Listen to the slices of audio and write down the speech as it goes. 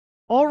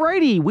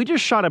Alrighty, we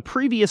just shot a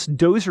previous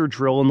Dozier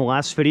drill in the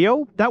last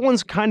video. That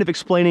one's kind of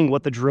explaining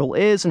what the drill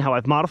is and how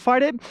I've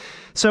modified it.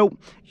 So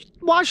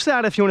watch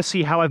that if you want to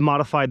see how I've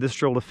modified this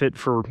drill to fit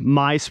for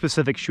my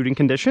specific shooting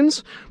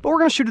conditions. But we're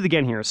going to shoot it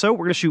again here. So we're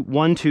going to shoot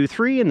 1, 2,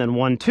 3, and then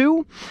 1,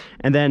 2.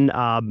 And then,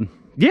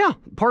 yeah,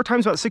 par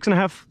time's about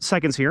 6.5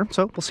 seconds here.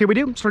 So we'll see what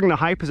we do. Starting in a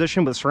high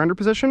position with a surrender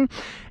position.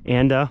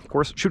 And, of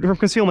course, shooting from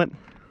concealment.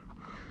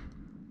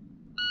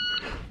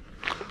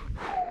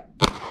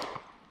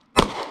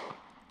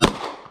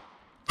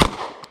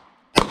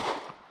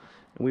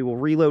 We will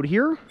reload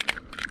here.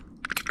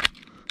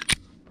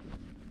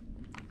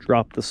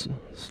 Drop this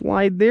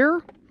slide there.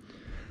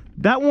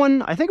 That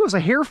one, I think it was a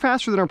hair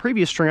faster than our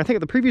previous string. I think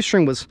the previous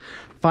string was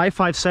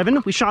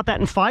 5.57. We shot that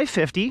in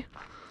 5.50.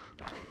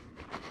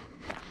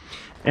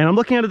 And I'm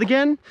looking at it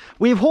again.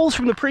 We have holes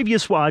from the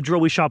previous drill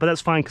we shot, but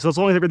that's fine because as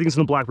long as everything's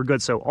in the black, we're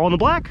good. So all in the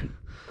black,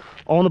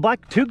 all in the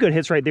black. 2 good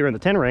hits right there in the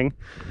 10 ring.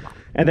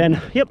 And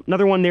then, yep,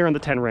 another one there in the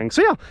 10 ring.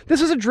 So yeah,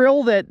 this is a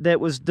drill that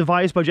was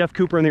devised by Jeff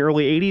Cooper in the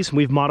early 80s, and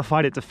we've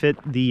modified it to fit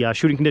the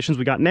shooting conditions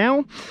we got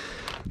now.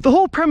 The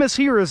whole premise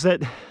here is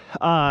that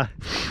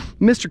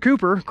Mr.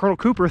 Cooper, Colonel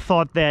Cooper,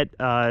 thought that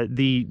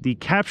the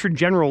captured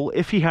general,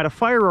 if he had a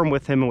firearm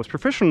with him and was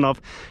proficient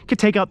enough, could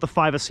take out the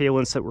 5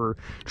 assailants that were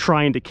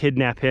trying to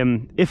kidnap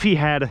him if he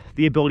had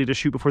the ability to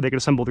shoot before they could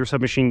assemble their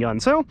submachine gun.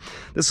 So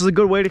this is a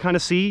good way to kind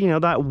of see, you know,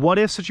 that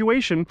what-if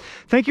situation.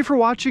 Thank you for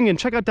watching, and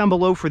check out down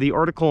below for the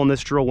article on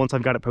this drill once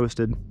I've got it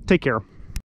posted. Take care.